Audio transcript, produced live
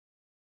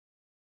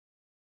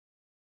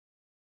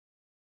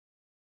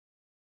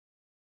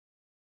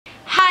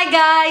Hi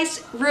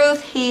guys,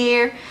 Ruth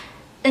here.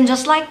 And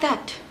just like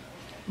that,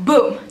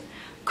 boom!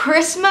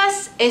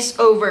 Christmas is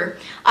over.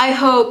 I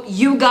hope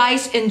you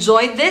guys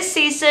enjoyed this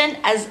season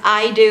as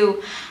I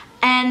do.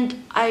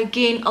 And I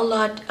gained a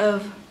lot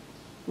of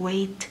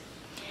weight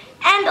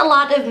and a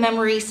lot of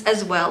memories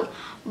as well.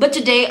 But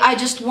today I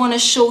just want to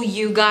show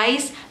you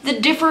guys the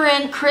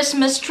different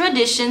Christmas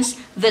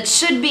traditions that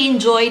should be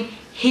enjoyed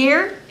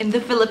here in the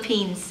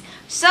Philippines.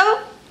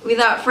 So,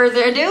 without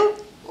further ado,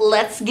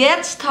 let's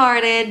get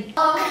started.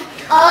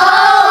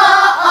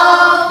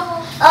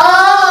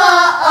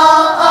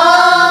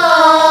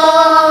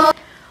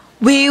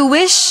 We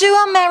wish you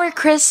a Merry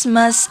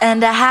Christmas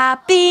and a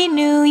Happy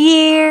New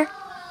Year.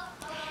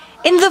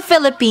 In the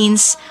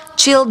Philippines,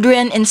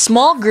 children in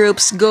small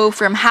groups go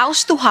from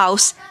house to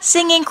house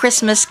singing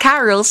Christmas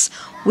carols,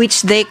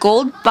 which they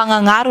called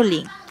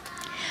pangangaroling.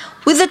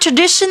 With the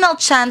traditional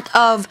chant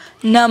of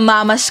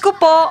 "Namamas ko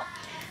po,"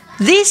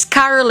 these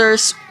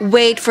carolers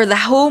wait for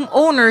the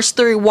homeowners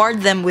to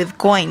reward them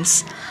with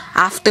coins.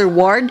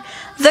 Afterward,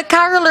 the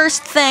carolers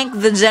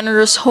thank the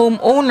generous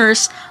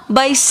homeowners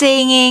by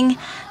singing,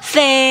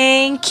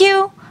 "Thank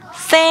you,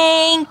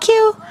 thank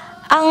you,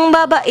 ang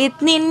babait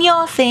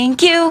ninyo,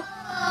 thank you."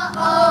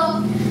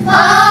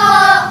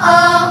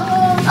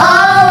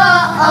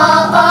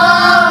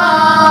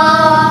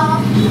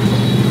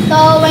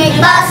 Tuwing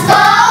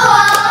Pasko,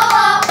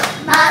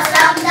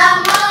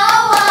 masamdam mo,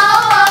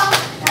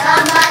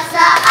 naman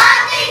sa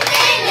ating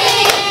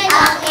tinig,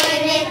 ang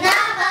init na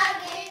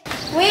bagay.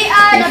 We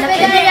are the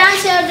Federal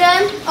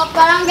children of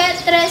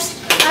Barangay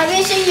Tres are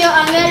wishing you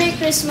a Merry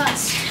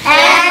Christmas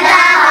and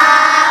a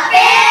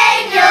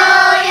Happy New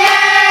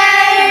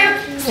Year.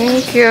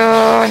 Thank you,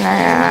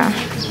 Naya.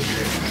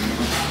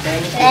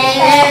 Thank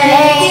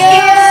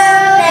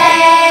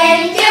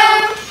you.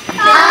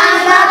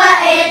 Ang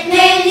babait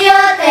ninyo,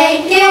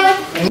 thank you.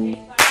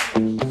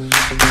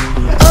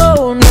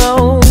 Oh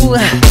no.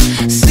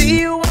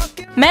 See you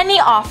walking. Many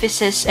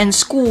offices and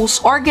schools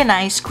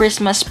organize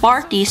Christmas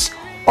parties,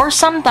 or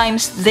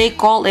sometimes they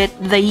call it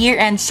the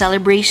year-end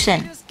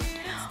celebration.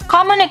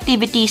 Common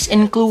activities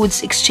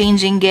includes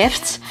exchanging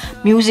gifts,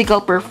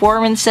 musical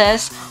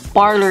performances,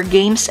 parlor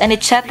games, and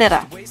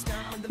etc.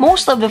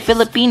 Most of the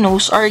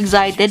Filipinos are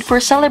excited for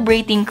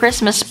celebrating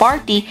Christmas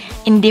party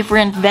in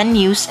different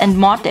venues and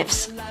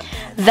motifs.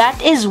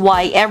 That is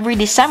why every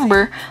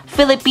December,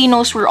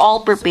 Filipinos were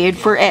all prepared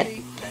for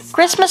it.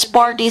 Christmas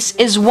parties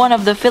is one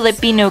of the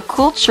Filipino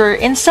culture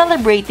in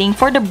celebrating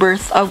for the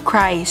birth of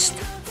Christ.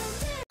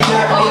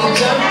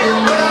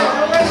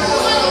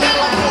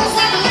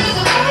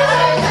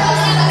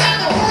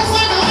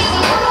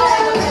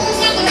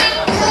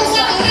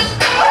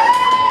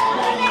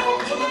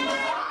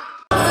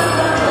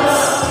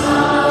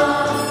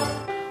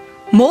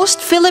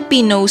 Most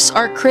Filipinos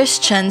are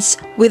Christians,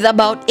 with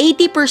about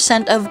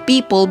 80% of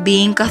people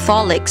being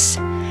Catholics.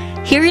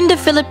 Here in the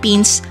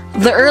Philippines,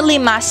 the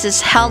early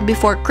masses held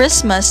before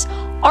Christmas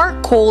are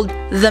called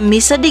the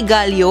Misa de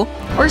Gallo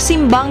or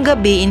Simbang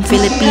Gabi in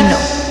Filipino.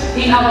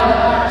 In our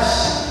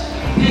hearts,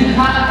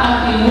 dinhat ang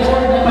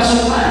timor na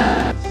pasukan.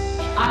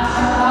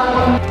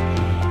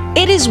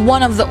 It is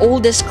one of the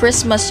oldest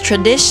Christmas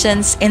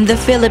traditions in the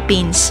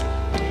Philippines.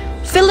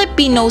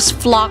 Filipinos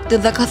flock to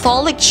the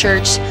Catholic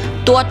Church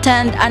to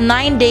attend a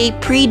 9-day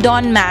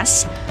pre-dawn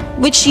mass,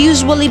 which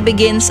usually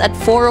begins at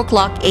 4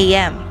 o'clock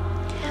a.m.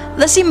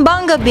 The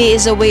Simbang Gabi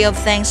is a way of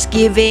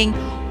thanksgiving,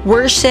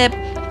 worship,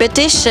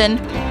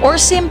 petition,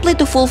 or simply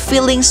to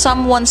fulfilling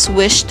someone's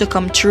wish to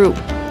come true.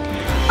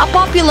 A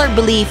popular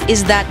belief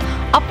is that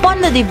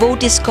upon the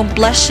devotee's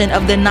completion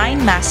of the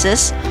 9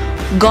 masses,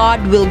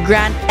 God will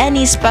grant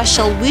any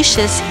special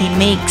wishes he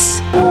makes.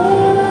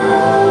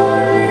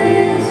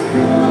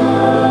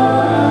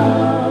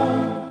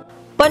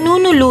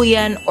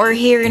 Panunuluyan, or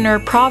here in our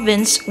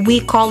province,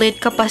 we call it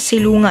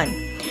kapasilungan.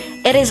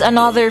 It is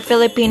another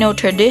Filipino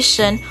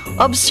tradition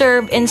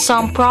observed in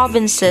some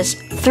provinces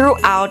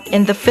throughout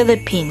in the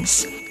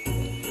Philippines.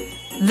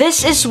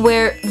 This is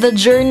where the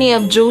journey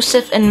of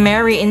Joseph and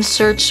Mary in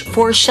search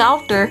for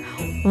shelter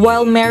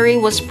while Mary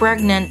was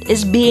pregnant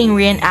is being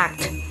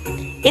reenacted.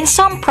 In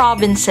some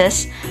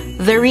provinces,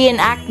 the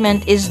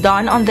reenactment is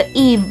done on the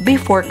eve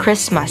before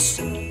Christmas.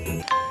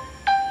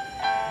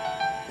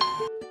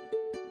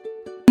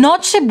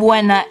 Noche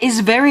Buena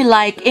is very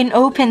like in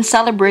open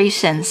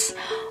celebrations.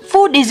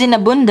 Food is in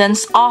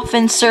abundance,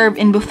 often served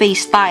in buffet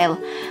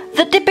style.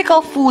 The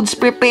typical foods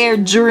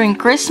prepared during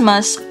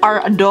Christmas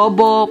are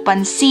adobo,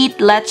 pancit,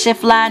 leche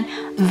flan,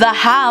 the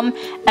ham,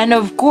 and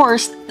of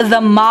course, the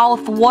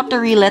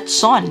mouth-watery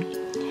lechon.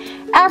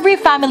 Every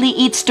family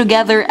eats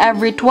together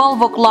every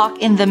 12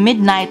 o'clock in the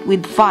midnight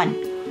with fun.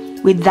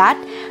 With that,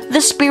 the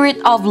spirit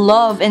of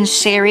love and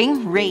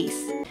sharing reigns.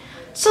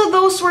 So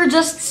those were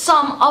just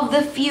some of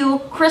the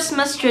few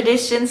Christmas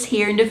traditions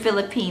here in the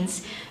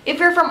Philippines. If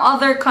you're from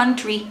other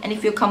country and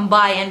if you come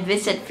by and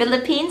visit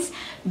Philippines,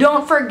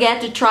 don't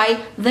forget to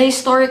try the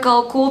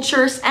historical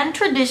cultures and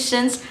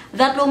traditions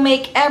that will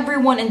make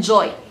everyone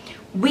enjoy.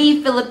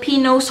 We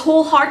Filipinos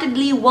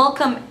wholeheartedly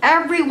welcome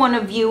every one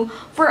of you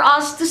for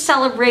us to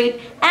celebrate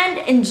and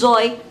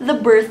enjoy the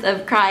birth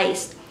of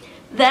Christ.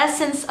 The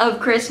essence of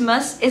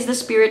Christmas is the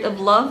spirit of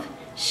love,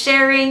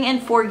 sharing,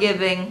 and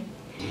forgiving.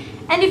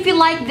 And if you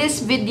like this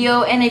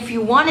video and if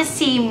you want to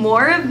see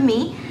more of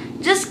me,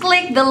 just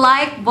click the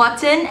like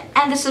button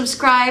and the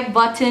subscribe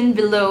button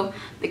below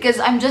because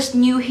I'm just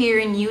new here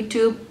in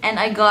YouTube and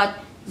I got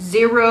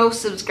 0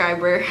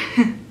 subscriber.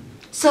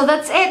 So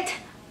that's it.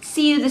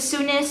 See you the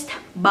soonest.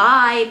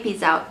 Bye.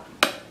 Peace out.